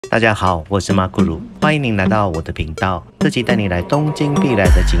大家好，我是Marglue，欢迎您来到我的频道。这集带你来东京必来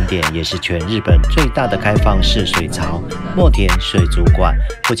的景点，也是全日本最大的开放式水槽——墨田水族馆。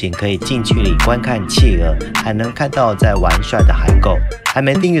不仅可以近距离观看企鹅，还能看到在玩耍的海狗。还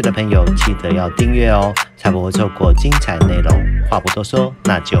没订阅的朋友，记得要订阅哦，才不会错过精彩内容。话不多说，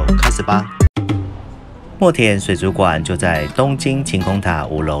那就开始吧。墨田水族馆就在东京晴空塔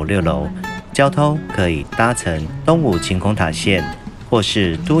5楼、6楼，交通可以搭乘东武晴空塔线，或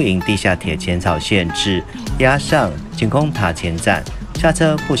是都营地下铁浅草线至押上晴空塔前站，下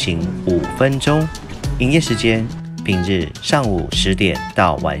车步行5分钟。营业时间：平日上午10点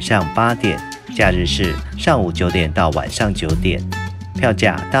到晚上8点，假日是上午9点到晚上9点。票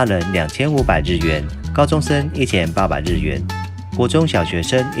价大人2500日元，高中生1800日元，国中小学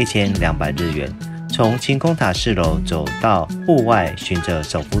生1200日元。从晴空塔4楼走到户外，循着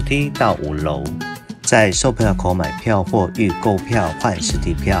手扶梯到5楼。在售票口买票或预购票换实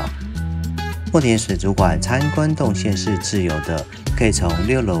体票。墨田水族馆参观动线是自由的，可以从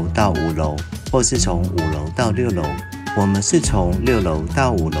6楼到5楼，或是从5楼到6楼。我们是从6楼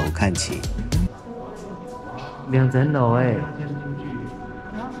到5楼看起。2层楼哎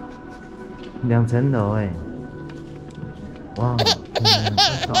，2层楼哎，哇，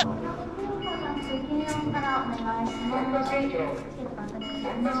不爽。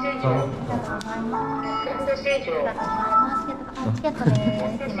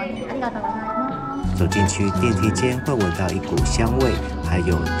走进去，电梯间会闻到一股香味，还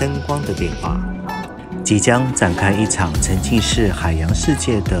有灯光的变化。即将展开一场沉浸式海洋世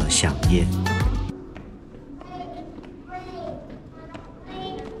界的飨宴。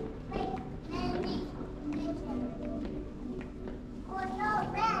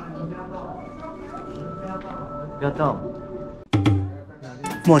不要动。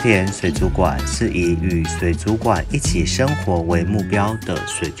墨田水族馆是以与水族馆一起生活为目标的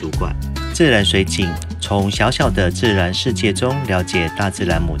水族馆。自然水景，从小小的自然世界中了解大自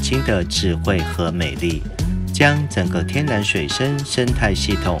然母亲的智慧和美丽，将整个天然水生生态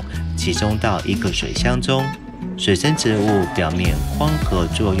系统集中到一个水箱中。水生植物表面光合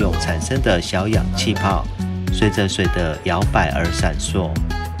作用产生的小氧气泡，随着水的摇摆而闪烁。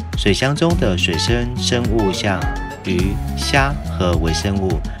水箱中的水生生物像鱼、虾和微生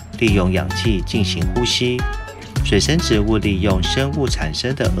物，利用氧气进行呼吸。水生植物利用生物产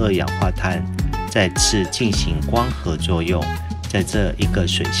生的二氧化碳，再次进行光合作用。在这一个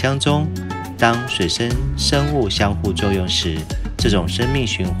水箱中，当水生生物相互作用时，这种生命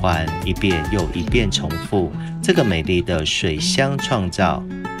循环一遍又一遍重复。这个美丽的水箱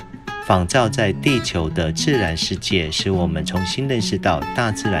仿照在地球的自然世界，使我们重新认识到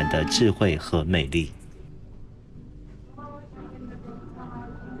大自然的智慧和美丽。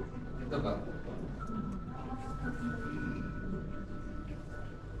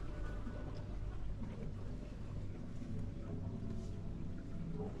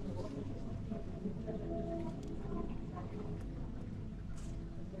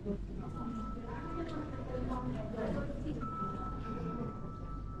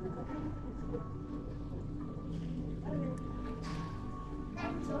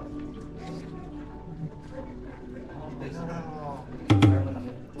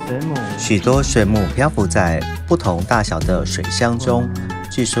许多水母漂浮在不同大小的水箱中，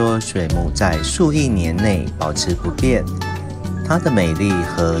据说水母在数亿年内保持不变。它的美丽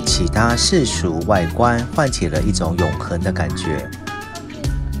和其他世俗外观唤起了一种永恒的感觉。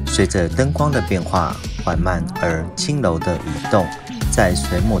随着灯光的变化，缓慢而轻柔的移动，在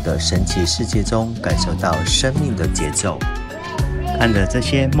水母的神奇世界中感受到生命的节奏。看着这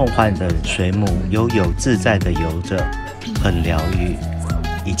些梦幻的水母悠游自在地游着，很疗愈。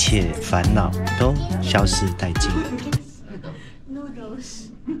一切烦恼都消失殆尽。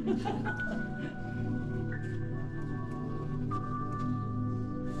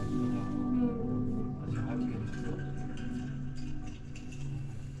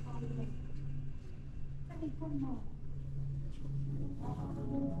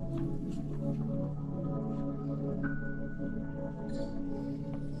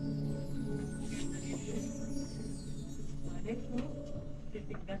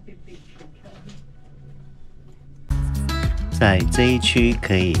在这一区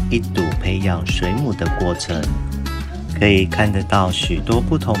可以一睹培养水母的过程，可以看得到许多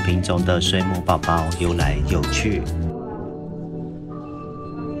不同品种的水母宝宝游来游去。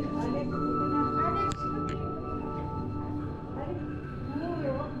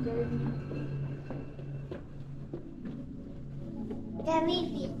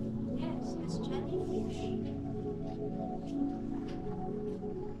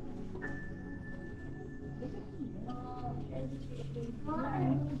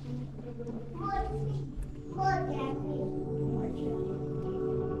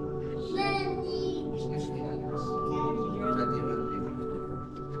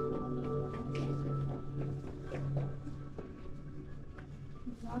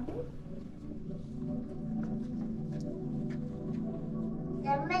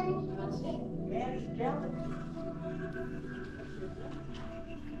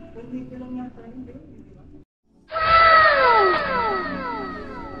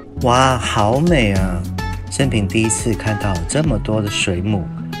哇，好美啊！生平第一次看到这么多的水母，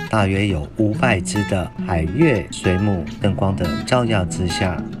大约有500只的海月水母，灯光的照耀之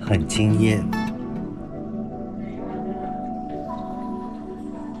下，很惊艳。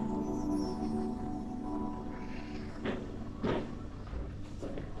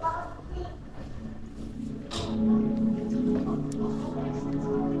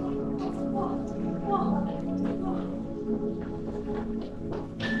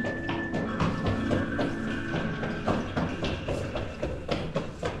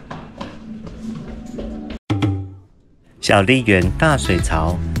小笠原大水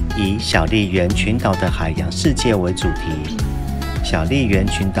槽以小笠原群岛的海洋世界为主题。小笠原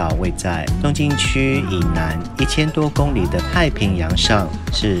群岛位在东京区以南1000多公里的太平洋上，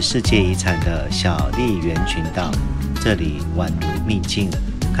是世界遗产的小笠原群岛。这里宛如秘境，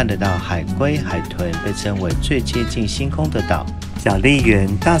看得到海龟、海豚，被称为最接近星空的岛。小笠原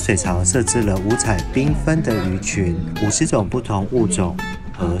大水槽设置了五彩缤纷的鱼群，50种不同物种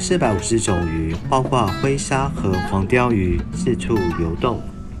和450种鱼，包括灰鲨和黄鲷鱼，四处游动。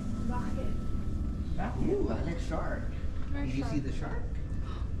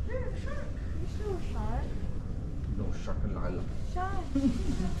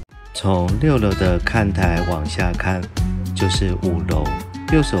从6楼的看台往下看，就是5楼，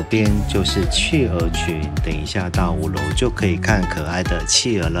右手边就是企鹅群。等一下到5楼就可以看可爱的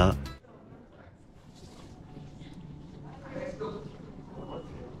企鹅了。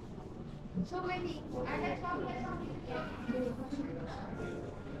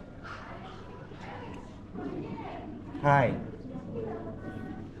嗨，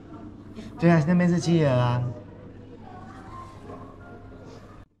对啊，那边是企鹅啊。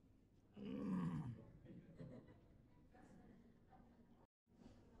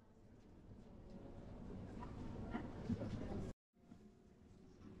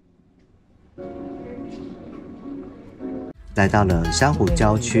来到了珊瑚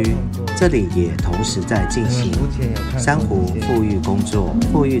礁区，这里也同时在进行珊瑚复育工作。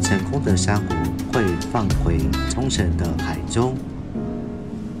复育成功的珊瑚会放回冲绳的海中。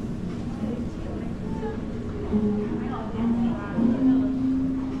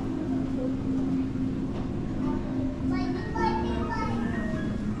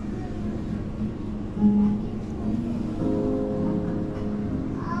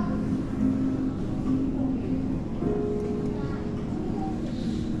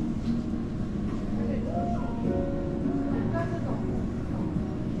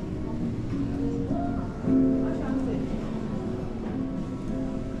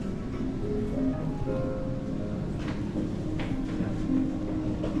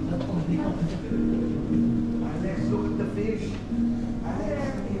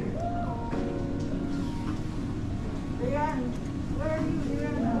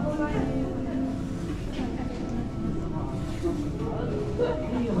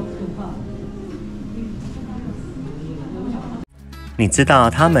你知道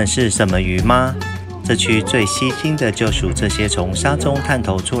它们是什么鱼吗？这区最吸睛的就属这些从沙中探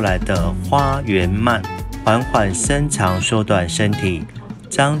头出来的花园鳗，缓缓伸长缩短身体，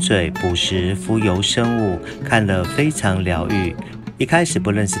张嘴捕食浮游生物，看了非常疗愈。一开始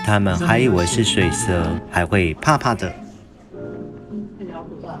不认识它们，还以为是水蛇，还会怕怕的。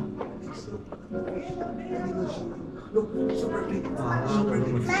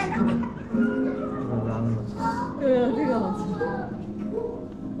这个好吃。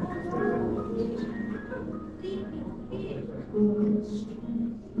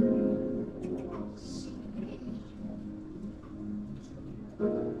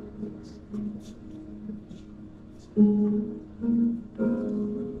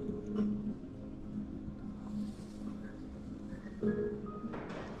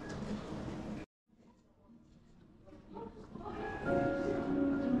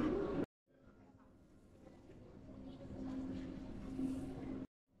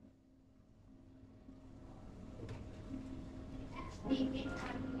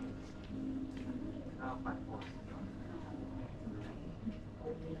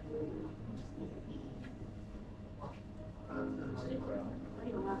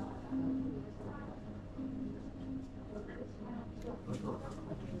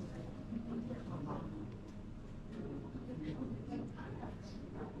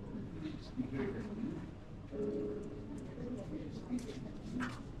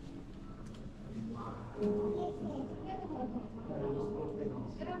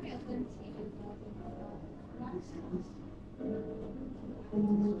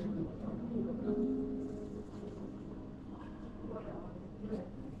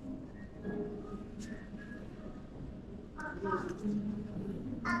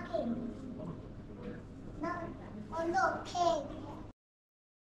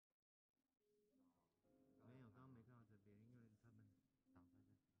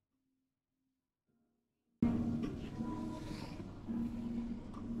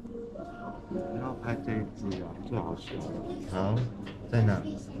然后拍这一只啊，最好笑。好，在哪？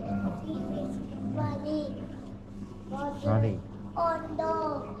哪里？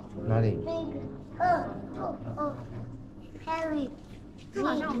哪里？这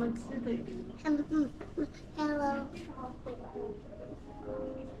好像我们吃的鱼。Hello。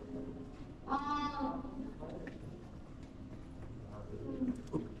哦。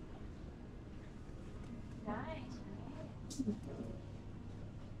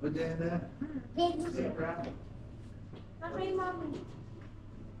What day is that? Hi, mommy.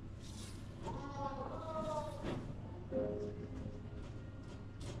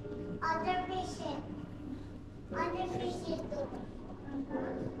 Other fishes. Other fishes too.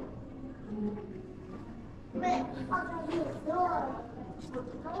 But open the door.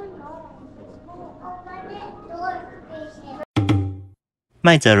 Oh no. Open the door, fishes.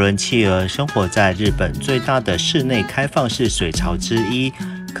 麦哲伦企鹅生活在日本最大的室内开放式水槽之一，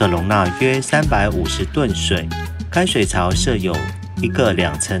可容纳约350吨水。该水槽设有一个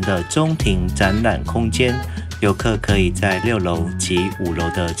2层的中庭展览空间，游客可以在6楼及5楼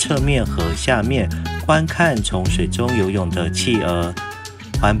的侧面和下面观看从水中游泳的企鹅。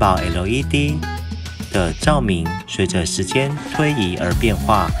环保 LED 的照明随着时间推移而变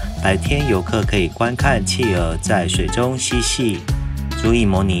化，白天游客可以观看企鹅在水中嬉戏，足以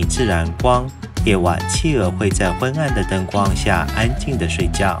模拟自然光。夜晚，企鹅会在昏暗的灯光下安静地睡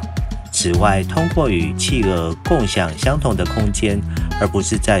觉。此外，通过与企鹅共享相同的空间，而不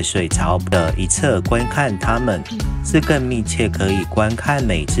是在水槽的一侧观看它们，是更密切可以观看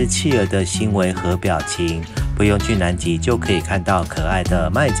每只企鹅的行为和表情。不用去南极就可以看到可爱的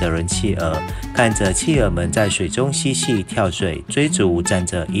麦哲伦企鹅，看着企鹅们在水中嬉戏、跳水、追逐，站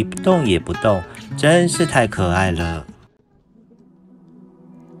着一动也不动，真是太可爱了。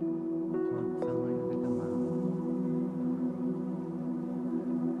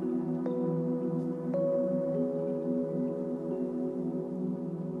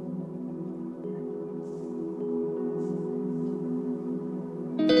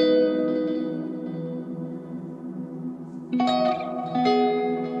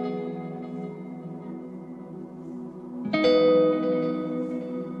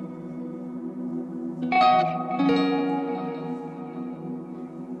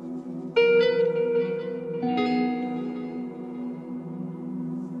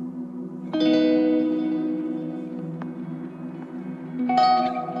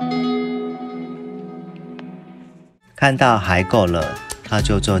看到海狗了，它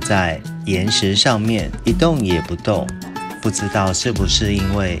就坐在岩石上面一动也不动，不知道是不是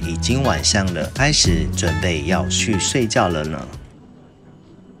因为已经晚上了，开始准备要去睡觉了呢？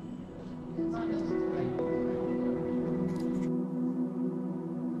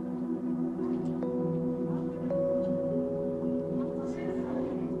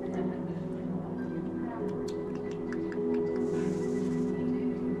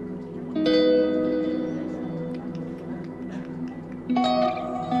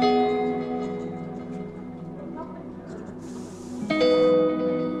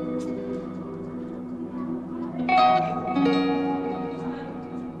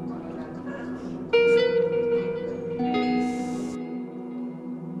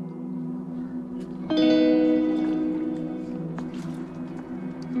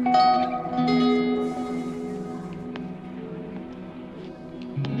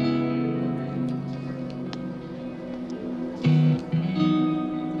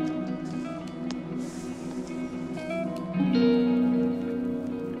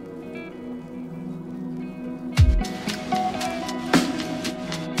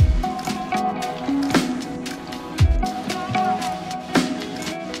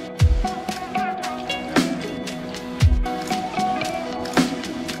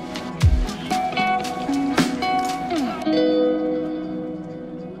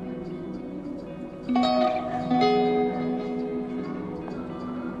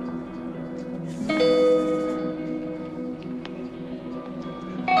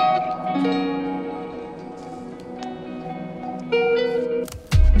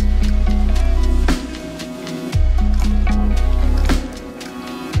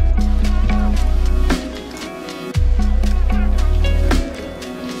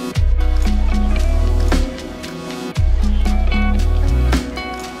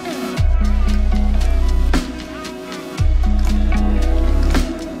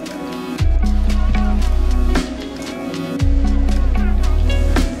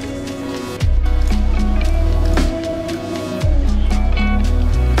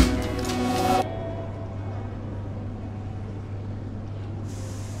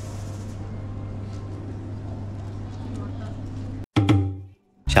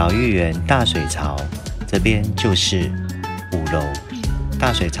岛屿园大水槽，这边就是5楼。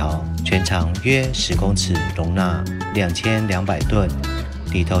大水槽全长约10公尺，容纳2200吨，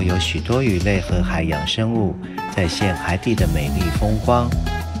里头有许多鱼类和海洋生物，再现海底的美丽风光。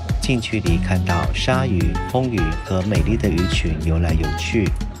近距离看到鲨鱼、红鱼和美丽的鱼群游来游去。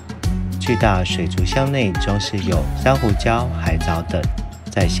巨大水族箱内装饰有珊瑚礁、海藻等，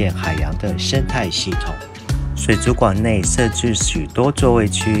再现海洋的生态系统。水族馆内设置许多座位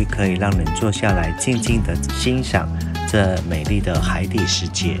区，可以让人坐下来静静地欣赏这美丽的海底世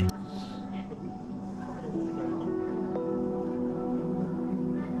界。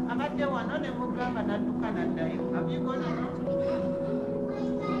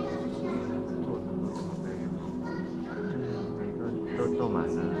都坐满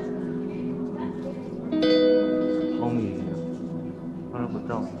了，风雨放不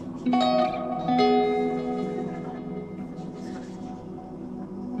动。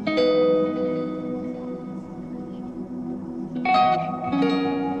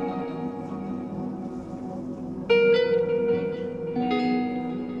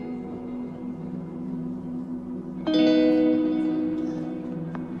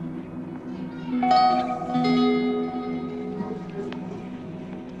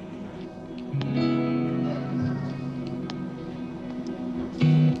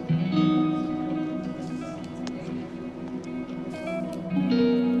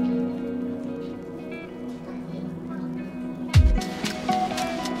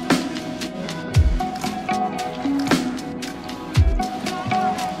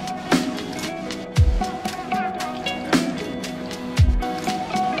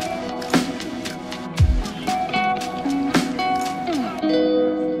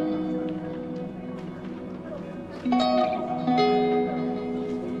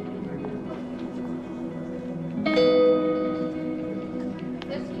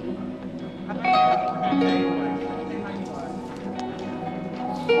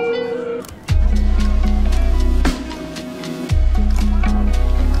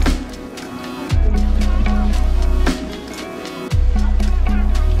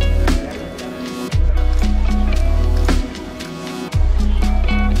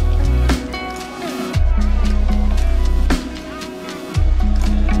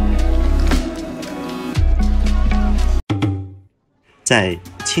在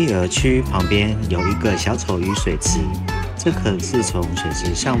企鹅区旁边有一个小丑鱼水池，这可是从水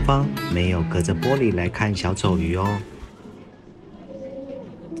池上方，没有隔着玻璃来看小丑鱼哦。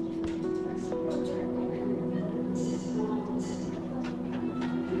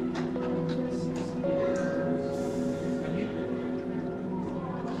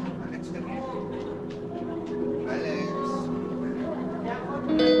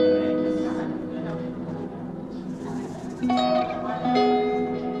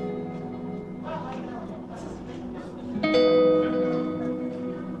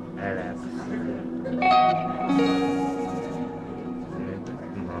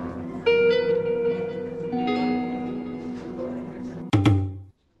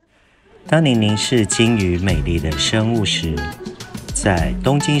当你凝视鲸鱼美丽的生物时，在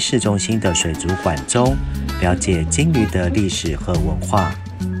东京市中心的水族馆中了解鲸鱼的历史和文化。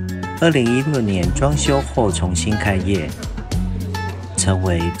2016年装修后重新开业，成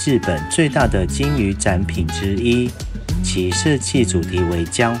为日本最大的鲸鱼展品之一。其设计主题为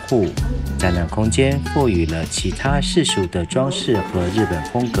江户，展览空间赋予了其他世俗的装饰和日本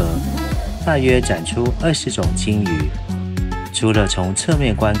风格，大约展出20种鲸鱼。除了从侧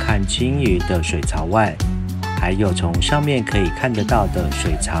面观看鲸鱼的水槽外，还有从上面可以看得到的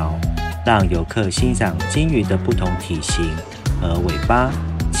水槽，让游客欣赏鲸鱼的不同体型和尾巴、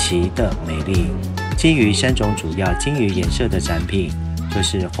鳍的美丽。基于3种主要鲸鱼颜色的展品，就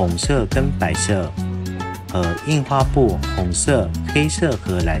是红色跟白色，和印花布红色、黑色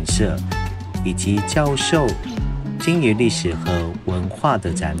和蓝色，以及教授鲸鱼历史和文化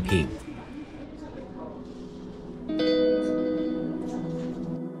的展品。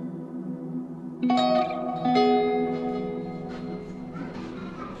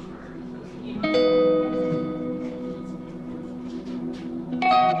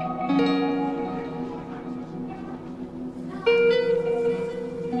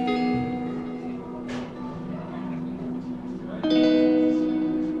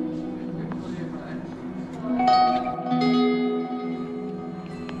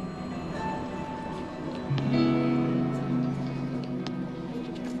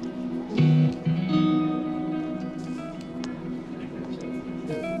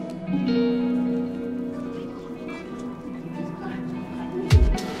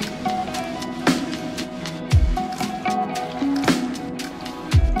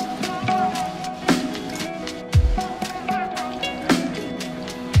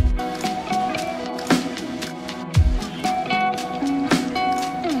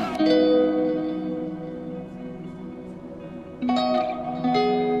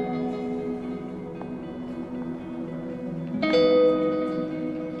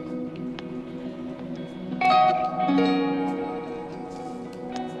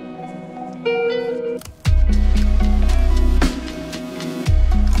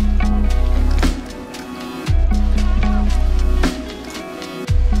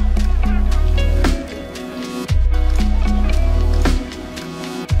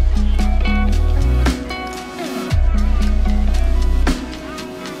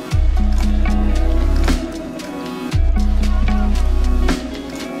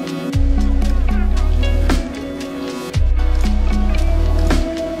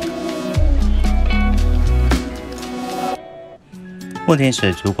墨田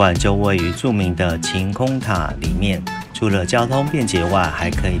水族馆就位于著名的晴空塔里面，除了交通便捷外，还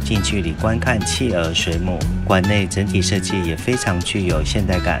可以近距离观看企鹅水母。馆内整体设计也非常具有现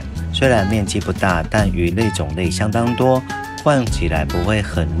代感，虽然面积不大，但鱼类种类相当多，逛起来不会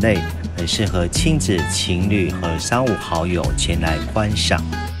很累，很适合亲子、情侣和商务好友前来观赏。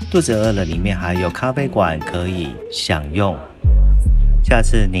肚子饿了，里面还有咖啡馆可以享用。下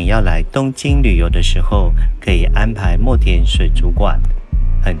次你要来东京旅游的时候，可以安排墨田水族馆，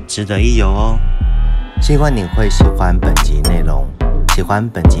很值得一游哦。希望你会喜欢本集内容。喜欢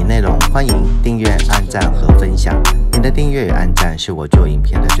本集内容，欢迎订阅、按赞和分享。您的订阅与按赞是我做影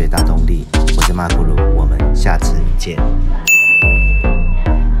片的最大动力。我是Marglue，我们下次见。